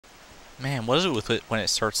Man, what is it with it when it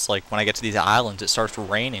starts, like, when I get to these islands, it starts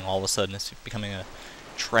raining all of a sudden. It's becoming a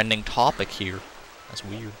trending topic here. That's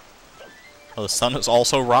weird. Oh, the sun is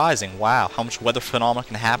also rising. Wow, how much weather phenomena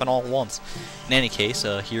can happen all at once. In any case,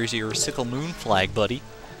 here's your sickle moon flag, buddy.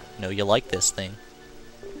 I know you like this thing.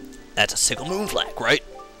 That's a sickle moon flag, right?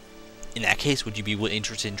 In that case, would you be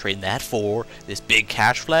interested in trading that for this big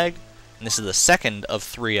cash flag? And this is the second of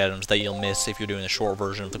 3 items that you'll miss if you're doing the short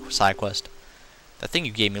version of the side quest. That thing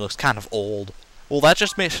you gave me looks kind of old. Well, that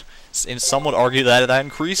just makes... And some would argue that that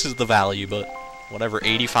increases the value, but... Whatever,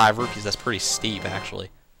 85 rupees, that's pretty steep, actually.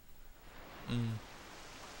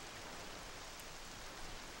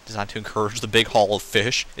 Designed to encourage the big haul of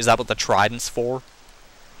fish? Is that what the trident's for?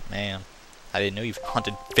 Man, I didn't know you've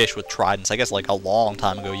hunted fish with tridents. I guess like a long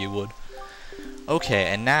time ago you would. Okay,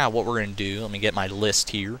 and now what we're going to do, let me get my list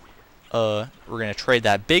here. We're going to trade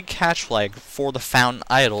that big catch flag for the fountain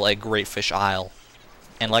idol at Great Fish Isle.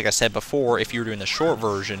 And like I said before, if you were doing the short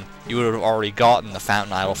version, you would have already gotten the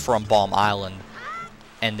fountain idol from Bomb Island.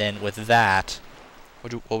 And then with that,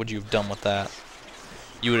 what would you have done with that?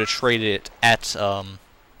 You would have traded it at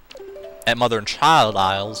Mother and Child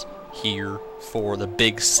Isles here for the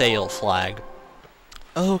big sail flag.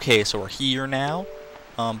 Okay, so we're here now.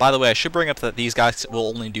 By the way, I should bring up that these guys will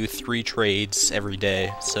only do 3 trades every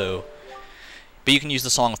day, so... But you can use the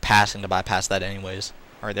Song of Passing to bypass that anyways.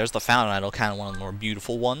 Alright, there's the fountain idol, kind of one of the more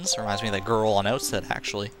beautiful ones. Reminds me of that girl on Outset,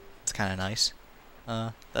 actually. It's kind of nice.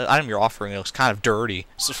 The item you're offering looks kind of dirty.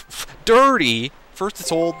 Dirty? First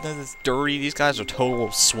it's old, then it's dirty. These guys are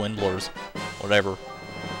total swindlers. Whatever.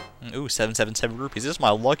 Ooh, 777 rupees. This is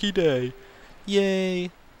my lucky day. Yay.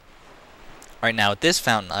 Alright, now with this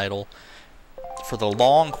fountain idol, for the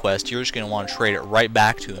long quest, you're just going to want to trade it right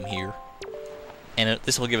back to him here. And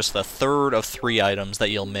this will give us the third of 3 items that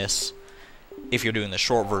you'll miss if you're doing the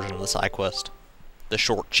short version of the side quest. The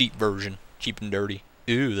short, cheap version. Cheap and dirty.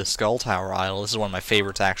 Ooh, the Skull Tower idol. This is one of my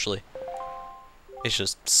favorites, actually. It's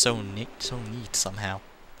just so neat somehow.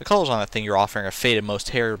 The colors on that thing you're offering are faded most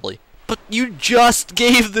terribly. But you just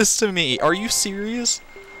gave this to me! Are you serious?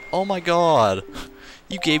 Oh my god.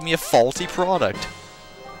 You gave me a faulty product.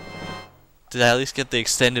 Did I at least get the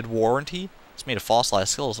extended warranty? It's made of fossilized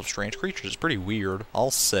skulls of strange creatures. It's pretty weird,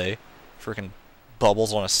 I'll say. Freaking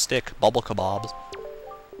bubbles on a stick. Bubble kebabs.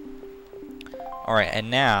 Alright,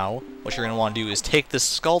 and now, what you're going to want to do is take this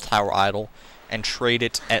Skull Tower idol and trade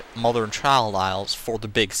it at Mother and Child Isles for the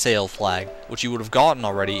big sail flag, which you would have gotten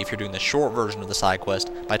already if you're doing the short version of the side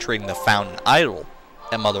quest by trading the fountain idol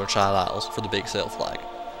at Mother and Child Isles for the big sail flag.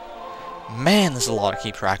 Man, this is a lot to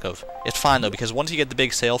keep track of. It's fine though, because once you get the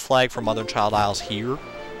big sail flag from Mother and Child Isles here,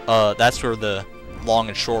 that's where the long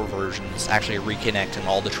and short versions actually reconnect and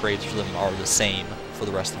all the trades for them are the same for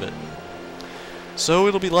the rest of it. So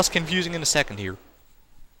it'll be less confusing in a second here.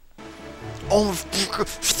 Oh,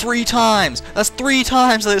 3 times! That's 3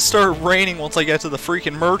 times that it started raining once I get to the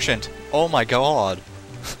freaking merchant! Oh my god.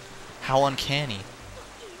 How uncanny.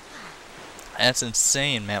 That's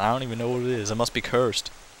insane, man. I don't even know what it is. It must be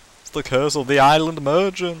cursed. It's the curse of the island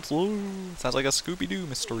merchants. Ooh, sounds like a Scooby-Doo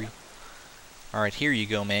mystery. Alright, here you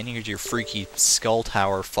go, man. Here's your freaky Skull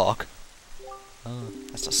Tower fuck.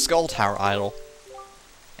 That's a Skull Tower idol.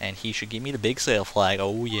 And he should give me the big sail flag.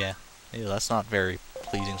 Oh, yeah. Ew, that's not very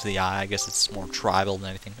pleasing to the eye. I guess it's more tribal than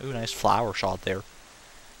anything. Ooh, nice flower shot there.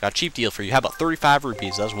 Got a cheap deal for you. How about 35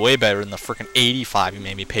 rupees? That's way better than the frickin' 85 you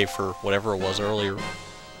made me pay for whatever it was earlier.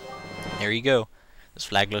 There you go. This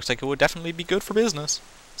flag looks like it would definitely be good for business.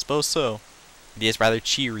 Suppose so. It is rather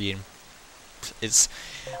cheery and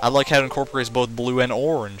I like how it incorporates both blue and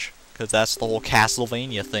orange, because that's the whole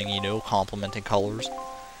Castlevania thing, you know, complementing colors.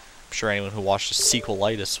 I'm sure anyone who watched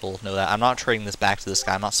Sequelitis will know that. I'm not trading this back to this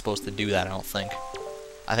guy. I'm not supposed to do that, I don't think.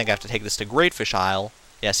 I think I have to take this to Great Fish Isle.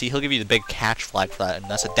 Yeah, see, he'll give you the big catch flag for that, and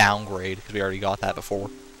that's a downgrade, because we already got that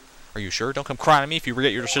before. Are you sure? Don't come crying at me if you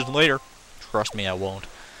regret your decision later. Trust me, I won't.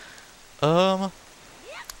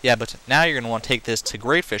 Yeah, but now you're going to want to take this to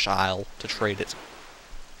Great Fish Isle to trade it.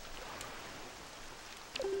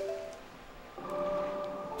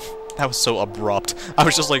 That was so abrupt. I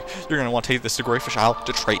was just like, you're going to want to take this to Great Fish Isle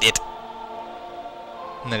to trade it.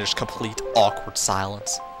 And then just complete awkward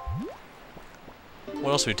silence. What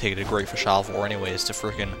else would we take it to Great Fish Isle for anyways? To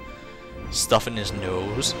freaking stuff in his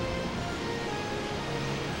nose?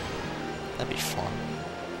 That'd be fun.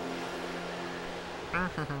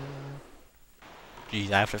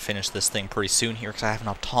 Geez, I have to finish this thing pretty soon here because I have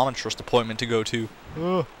an optometrist appointment to go to.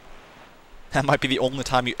 Ugh. That might be the only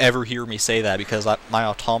time you ever hear me say that because my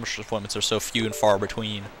optometrist appointments are so few and far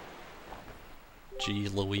between.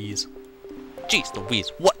 Jeez Louise. Jeez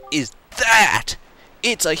Louise, what is that?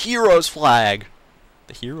 It's a hero's flag!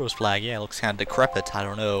 The hero's flag, yeah, it looks kind of decrepit. I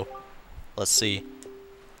don't know. Let's see.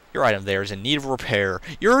 Your item there is in need of repair.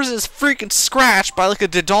 Yours is freaking scratched by like a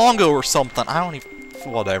Dodongo or something. I don't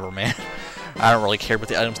even... Whatever, man. I don't really care about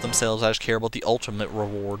the items themselves. I just care about the ultimate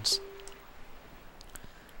rewards.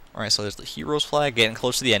 Alright, so there's the hero's flag. Getting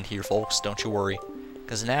close to the end here, folks. Don't you worry.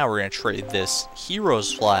 Because now we're going to trade this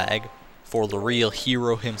hero's flag for the real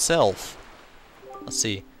hero himself. Let's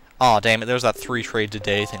see. Aw, oh, damn it. There's that 3 trades a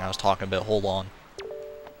day thing I was talking about. Hold on.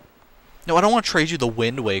 No, I don't want to trade you the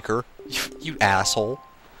Wind Waker. You asshole.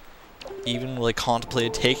 He even like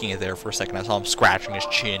contemplated taking it there for a second. I saw him scratching his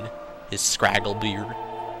chin. His scraggle beard.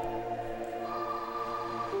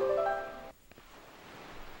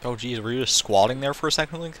 Oh geez, were you just squatting there for a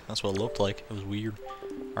second, Link? That's what it looked like. It was weird.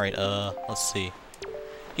 Alright, let's see.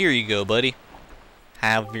 Here you go, buddy.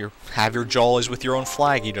 Have your jollies with your own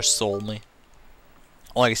flag you just sold me.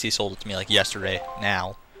 Well, I guess he sold it to me like yesterday.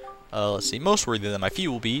 Now. Let's see. Most worthy than my fee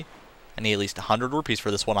will be. I need at least 100 rupees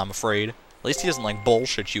for this one, I'm afraid. At least he doesn't like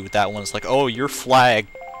bullshit you with that one. It's like, oh, your flag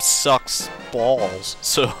sucks balls.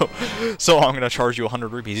 So I'm gonna charge you 100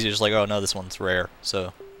 rupees. He's just like, oh no, this one's rare.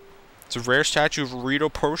 So it's a rare statue of Rito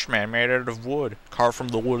Postman made out of wood, carved from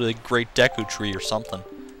the wood of the Great Deku Tree or something.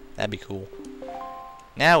 That'd be cool.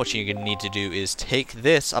 Now what you're gonna need to do is take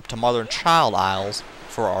this up to Mother and Child Isles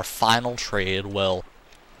for our final trade. Well,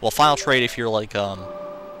 final trade if you're like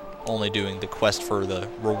only doing the quest for the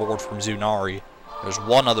reward from Zunari. There's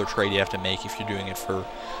one other trade you have to make if you're doing it for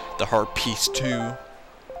the heart piece too.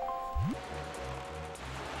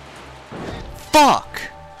 Fuck!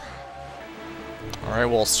 Alright,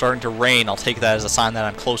 well, it's starting to rain. I'll take that as a sign that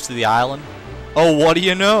I'm close to the island. Oh, what do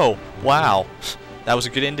you know? Wow. That was a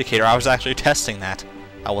good indicator. I was actually testing that.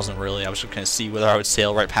 I wasn't really. I was just going to see whether I would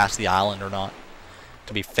sail right past the island or not.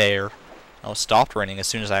 To be fair. Oh, it stopped raining as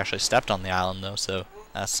soon as I actually stepped on the island, though, so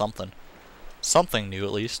that's something. Something new,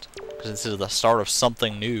 at least. Because this is the start of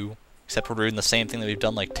something new. Except we're doing the same thing that we've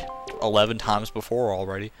done like 11 times before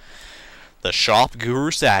already. The Shop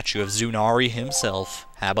Guru statue of Zunari himself.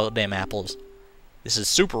 How about them apples? This is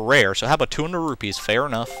super rare, so how about 200 rupees? Fair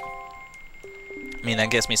enough. I mean,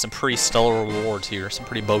 that gets me some pretty stellar rewards here. Some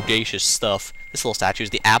pretty bodacious stuff. This little statue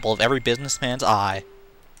is the apple of every businessman's eye.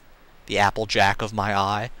 The Applejack of my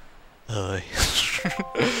eye. Oh,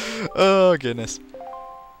 goodness.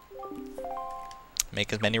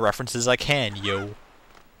 Make as many references as I can, yo.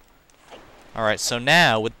 Alright, so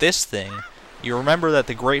now, with this thing, you remember that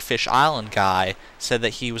the Great Fish Island guy said that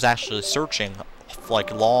he was actually searching,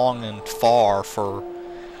 like, long and far for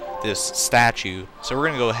this statue. So we're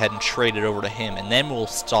going to go ahead and trade it over to him, and then we'll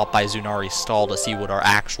stop by Zunari's stall to see what our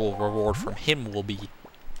actual reward from him will be.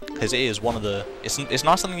 Because it is one of the... It's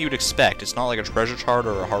not something you would expect. It's not like a treasure chart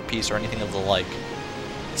or a heart piece or anything of the like.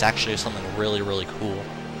 It's actually something really, really cool,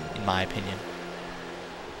 in my opinion.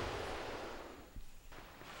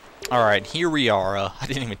 Alright, here we are. I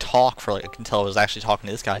didn't even talk for like, I can tell I was actually talking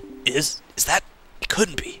to this guy. Is that? It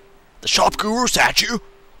couldn't be. The Shop Guru statue?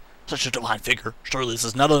 Such a divine figure. Surely this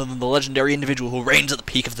is none other than the legendary individual who reigns at the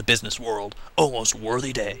peak of the business world. O most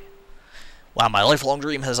worthy day. Wow, my lifelong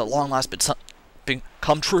dream has at long last been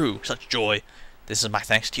come true. Such joy. This is my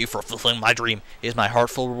thanks to you for fulfilling my dream. It is my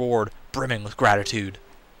heartful reward, brimming with gratitude.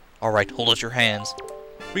 Alright, hold out your hands.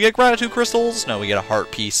 We get gratitude crystals? No, we get a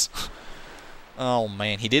heart piece. Oh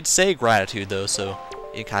man, he did say gratitude though, so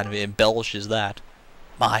it kind of embellishes that.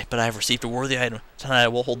 My, but I have received a worthy item. Tonight I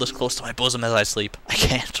will hold this close to my bosom as I sleep. I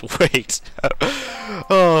can't wait.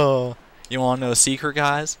 Oh, you want to know a secret,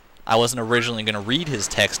 guys? I wasn't originally going to read his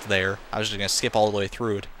text there. I was just going to skip all the way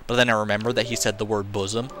through it. But then I remembered that he said the word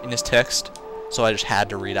bosom in his text, so I just had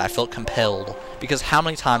to read it. I felt compelled. Because how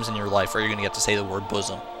many times in your life are you going to get to say the word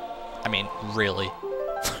bosom? I mean, really.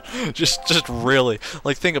 just really.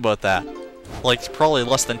 Like, think about that. Like, probably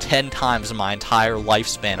less than 10 times in my entire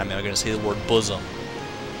lifespan I'm going to say the word bosom.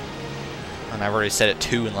 And I've already said it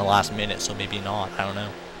 2 in the last minute, so maybe not. I don't know.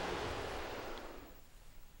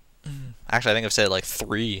 Actually, I think I've said it like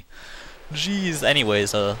 3. Jeez.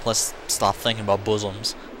 Anyways, let's stop thinking about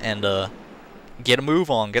bosoms. And, get a move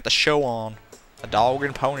on. Get the show on. A dog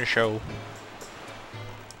and pony show.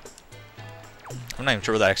 I'm not even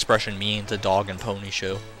sure what that expression means, a dog and pony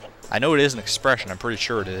show. I know it is an expression. I'm pretty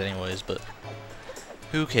sure it is anyways, but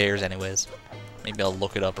who cares anyways? Maybe I'll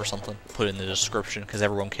look it up or something. Put it in the description, because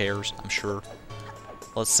everyone cares, I'm sure.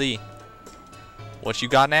 Let's see. What you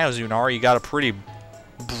got now, Zunari? You got a pretty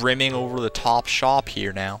brimming over-the-top shop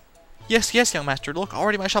here now. Yes, young master. Look,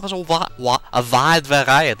 already my shop has a wide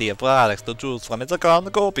variety of products to choose from. It's a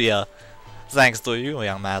cornucopia. Thanks to you,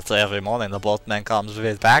 young master, every morning the boatman comes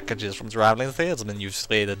with packages from traveling salesmen you've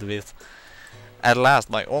traded with. At last,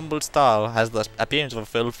 my humble stall has the appearance of a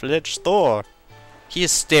full-fledged store. He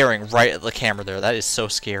is staring right at the camera there. That is so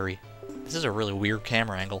scary. This is a really weird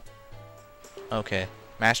camera angle. Okay.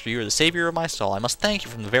 Master, you are the savior of my stall. I must thank you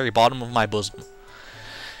from the very bottom of my bosom.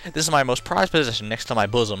 This is my most prized possession next to my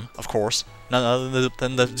bosom, of course. None other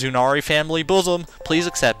than the Zunari family bosom. Please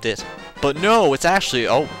accept it. But no, it's actually...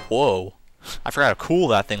 Oh, whoa. I forgot how cool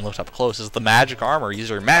that thing looked up close. It's the magic armor. Use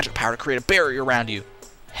your magic power to create a barrier around you.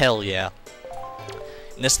 Hell yeah.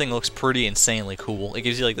 And this thing looks pretty insanely cool. It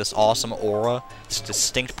gives you like this awesome aura. This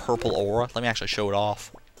distinct purple aura. Let me actually show it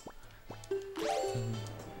off.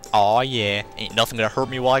 Aw yeah. Ain't nothing gonna hurt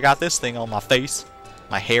me while I got this thing on my face.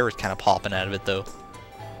 My hair is kind of popping out of it though.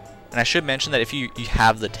 And I should mention that if you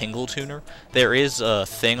have the Tingle Tuner, there is a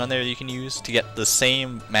thing on there that you can use to get the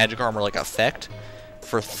same magic armor like effect.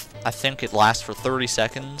 For I think it lasts for 30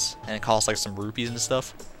 seconds, and it costs like some rupees and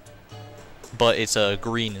stuff. But it's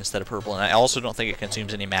green instead of purple, and I also don't think it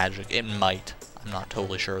consumes any magic. It might. I'm not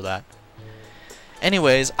totally sure of that.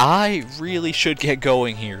 Anyways, I really should get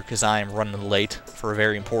going here, because I am running late for a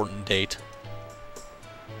very important date.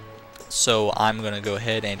 So I'm going to go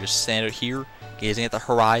ahead and just stand out here, gazing at the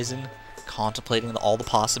horizon, contemplating all the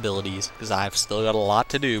possibilities, because I've still got a lot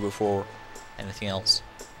to do before anything else.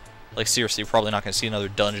 Like, seriously, you're probably not going to see another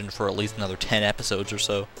dungeon for at least another 10 episodes or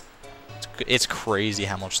so. It's crazy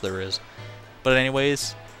how much there is. But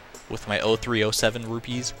anyways, with my 0307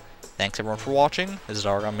 rupees, thanks everyone for watching. This is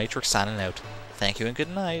ArgonMatrix signing out. Thank you and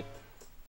good night.